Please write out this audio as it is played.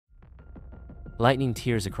Lightning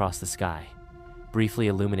tears across the sky, briefly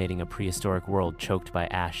illuminating a prehistoric world choked by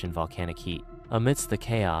ash and volcanic heat. Amidst the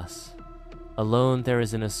chaos, a lone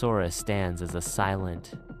Therizinosaurus stands as a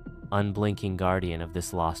silent, unblinking guardian of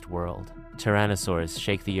this lost world. Tyrannosaurs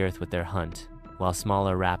shake the earth with their hunt, while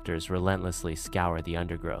smaller raptors relentlessly scour the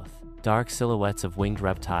undergrowth. Dark silhouettes of winged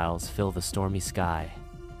reptiles fill the stormy sky,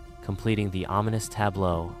 completing the ominous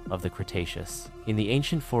tableau of the Cretaceous. In the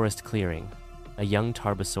ancient forest clearing, a young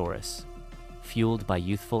Tarbosaurus, fueled by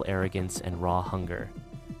youthful arrogance and raw hunger,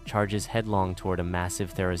 charges headlong toward a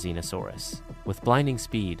massive Therizinosaurus. With blinding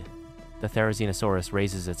speed, the Therizinosaurus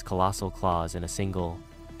raises its colossal claws in a single,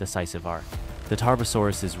 decisive arc. The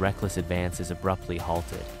Tarbosaurus's reckless advance is abruptly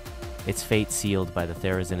halted, its fate sealed by the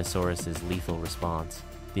Therizinosaurus's lethal response.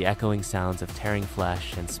 The echoing sounds of tearing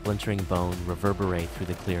flesh and splintering bone reverberate through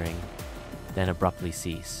the clearing, then abruptly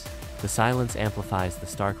cease. The silence amplifies the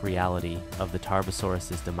stark reality of the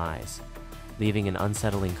Tarbosaurus's demise, leaving an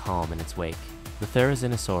unsettling calm in its wake. The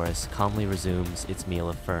Therizinosaurus calmly resumes its meal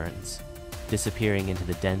of ferns, disappearing into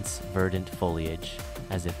the dense, verdant foliage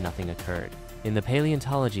as if nothing occurred. In the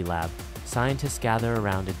paleontology lab, scientists gather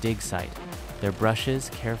around a dig site, their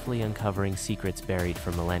brushes carefully uncovering secrets buried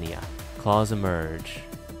for millennia. Claws emerge,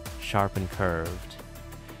 sharp and curved,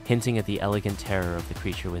 hinting at the elegant terror of the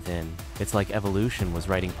creature within. It's like evolution was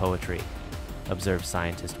writing poetry, observes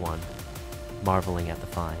Scientist 1, marveling at the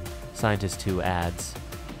find. Scientist 2 adds,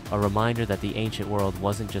 a reminder that the ancient world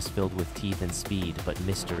wasn't just filled with teeth and speed, but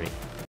mystery.